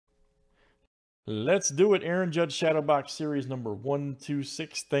Let's do it. Aaron Judge Shadowbox Series number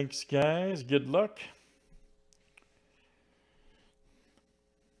 126. Thanks, guys. Good luck.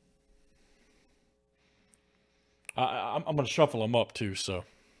 I'm going to shuffle them up, too, so. All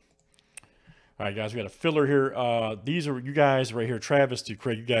right, guys, we got a filler here. These are you guys right here. Travis to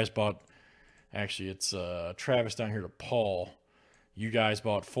Craig. You guys bought, actually, it's Travis down here to Paul. You guys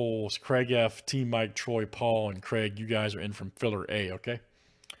bought fulls. Craig F, Team Mike, Troy, Paul, and Craig. You guys are in from filler A, okay?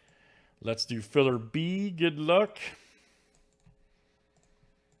 Let's do filler B. Good luck.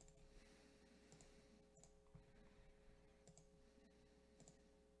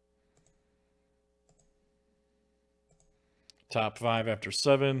 Top 5 after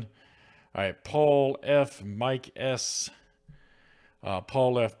 7. All right, Paul F, Mike S,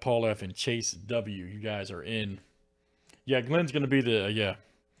 Paul F, and Chase W. You guys are in. Yeah, Glenn's going to be the, yeah.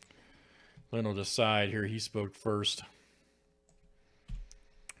 Glenn will decide here. He spoke first.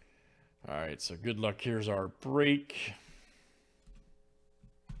 All right, so good luck. Here's our break.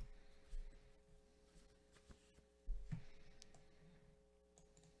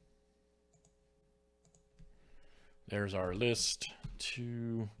 There's our list.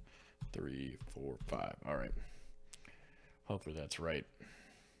 2, 3, 4, 5. All right. Hopefully that's right.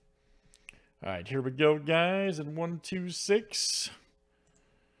 All right, here we go, guys. And 126.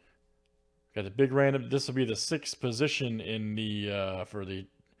 Got the big random. This will be the 6th position in the for the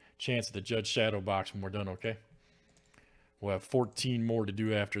chance of the Judge Shadow box when we're done, okay? We'll have 14 more to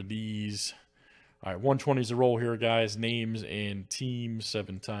do after these. All right, 120 is the roll here, guys. Names and teams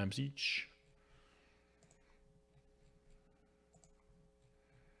 7 times each.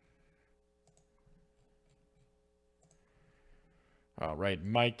 All right,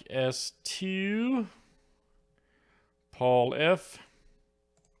 Mike S2, Paul F,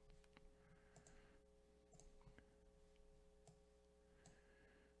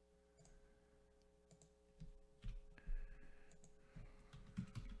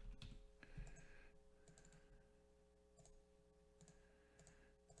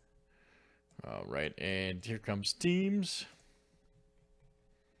 all right, and here comes teams.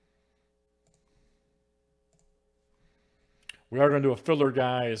 We are going to do a filler,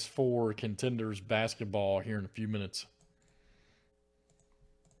 guys, for Contenders basketball here in a few minutes.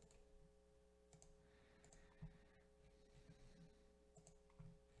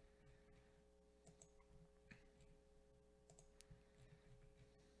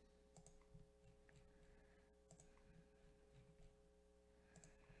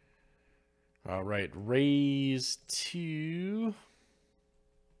 All right, Rays to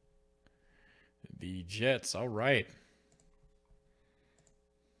the Jets. All right.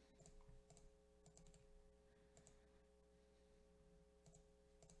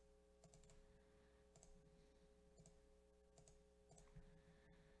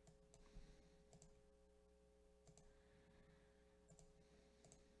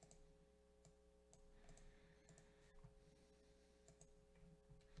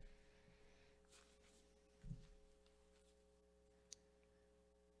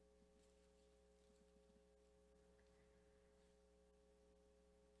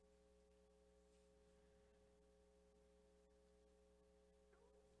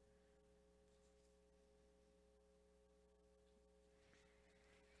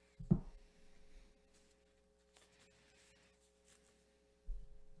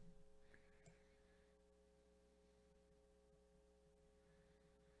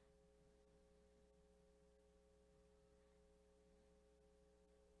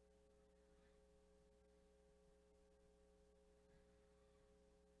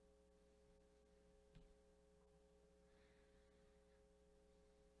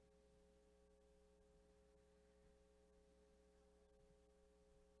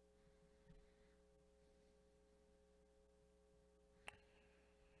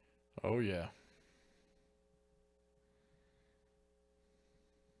 Oh, yeah.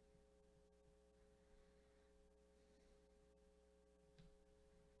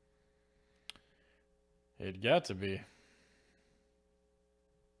 It got to be.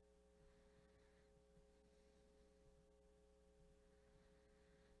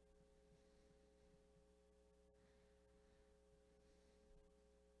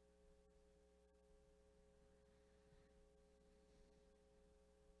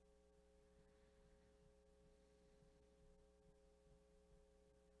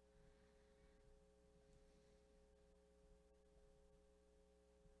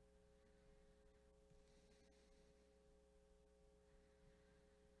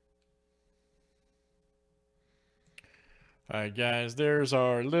 All right, guys, there's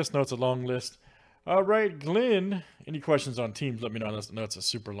our list. No, it's a long list. All right, Glenn, any questions on teams, let me know. I know it's a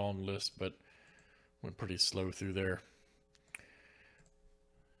super long list, but Went pretty slow through there.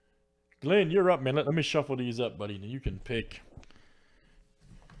 Glenn, you're up, man. Let me shuffle these up, buddy. You can pick.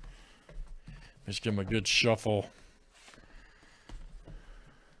 Let's give him a good shuffle.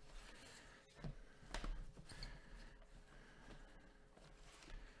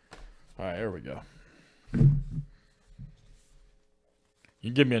 All right, there we go.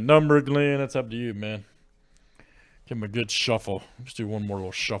 You give me a number, Glenn. That's up to you, man. Give him a good shuffle. Let's do one more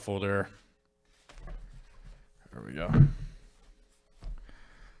little shuffle there. There we go.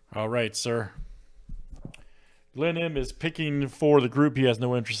 All right, sir. Glenn M is picking for the group. He has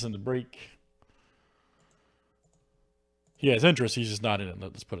no interest in the break. He has interest. He's just not in it.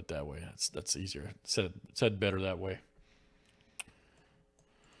 Let's put it that way. That's easier. Said better that way.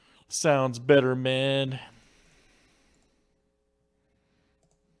 Sounds better, man.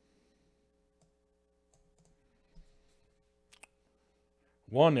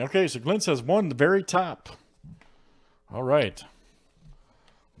 One. Okay, so Glenn says one, the very top. All right.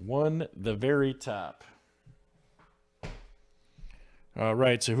 One, the very top. All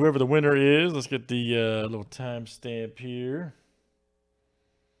right, so whoever the winner is, let's get the little timestamp here.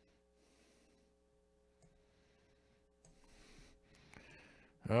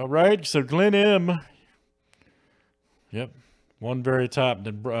 All right, so Glenn M. Yep, one very top.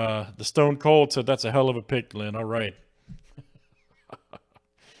 Then the Stone Cold said that's a hell of a pick, Glenn. All right.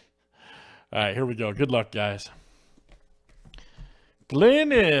 All right, here we go. Good luck, guys.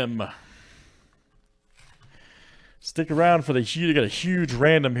 Glenn M. Stick around for the huge. You got a huge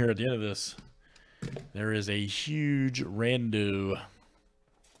random here at the end of this. There is a huge rando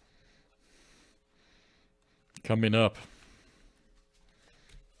coming up.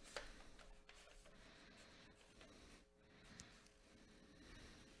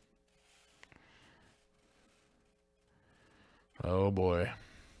 Oh boy.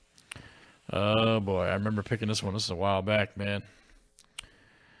 Oh boy. I remember picking this one. This is a while back, man.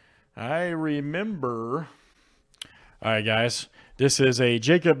 I remember. All right, guys. This is a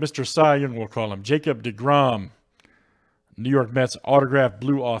Jacob, Mr. Cy Young, we'll call him. Jacob deGrom. New York Mets autographed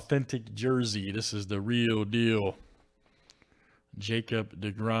blue authentic jersey. This is the real deal. Jacob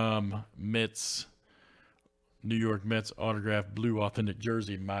deGrom Mets. New York Mets autographed blue authentic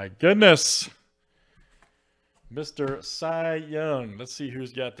jersey. My goodness. Mr. Cy Young. Let's see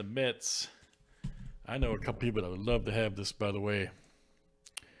who's got the Mets. I know a couple people that would love to have this, by the way.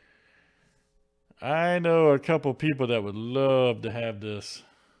 I know a couple people that would love to have this.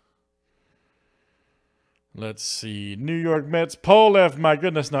 Let's see. New York Mets. Paul F. My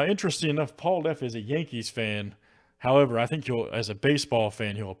goodness. Now, interesting enough, Paul F. is a Yankees fan. However, I think he'll, as a baseball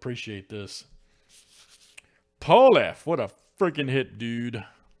fan, he'll appreciate this. Paul F. What a freaking hit, dude.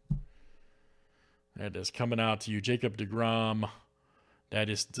 That is coming out to you. Jacob deGrom. That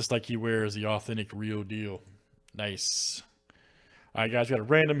is just like he wears the authentic real deal. Nice. All right, guys, got a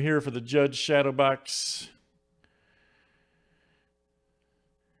random here for the Judge Shadowbox.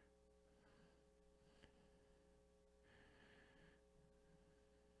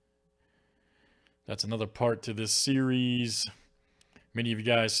 That's another part to this series. Many of you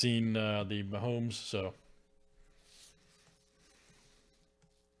guys seen the Mahomes, so.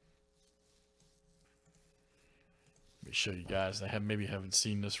 Let me show you guys. Maybe haven't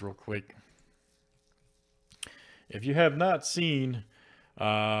seen this real quick. If you have not seen,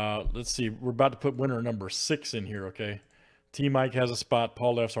 let's see, we're about to put winner number 6 in here, okay? T Mike has a spot.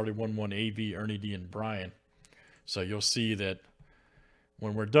 Paul F's already won one. AV, Ernie D, and Brian. So you'll see that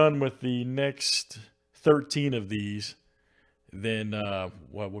when we're done with the next 13 of these, then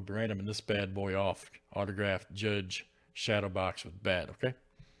we'll be randoming this bad boy off. Autographed Judge Shadowbox with bat, okay?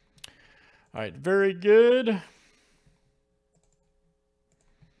 All right, very good.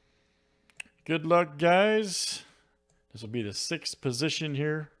 Good luck, guys. This will be the 6th position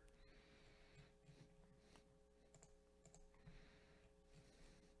here.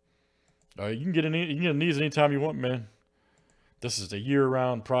 You can get these anytime you want, man. This is a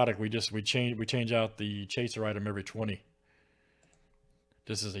year-round product. We change out the chaser item every 20.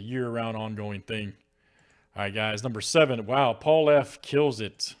 This is a year-round ongoing thing. All right, guys. Number 7. Wow, Paul F kills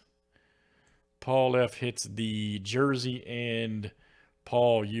it. Paul F hits the jersey, and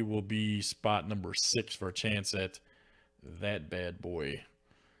Paul, you will be spot number 6 for a chance at that bad boy.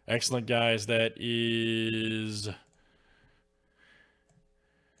 Excellent, guys. That is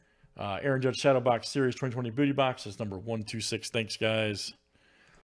Aaron Judge Shadowbox Series 2020 Booty Box. That's number 126. Thanks, guys.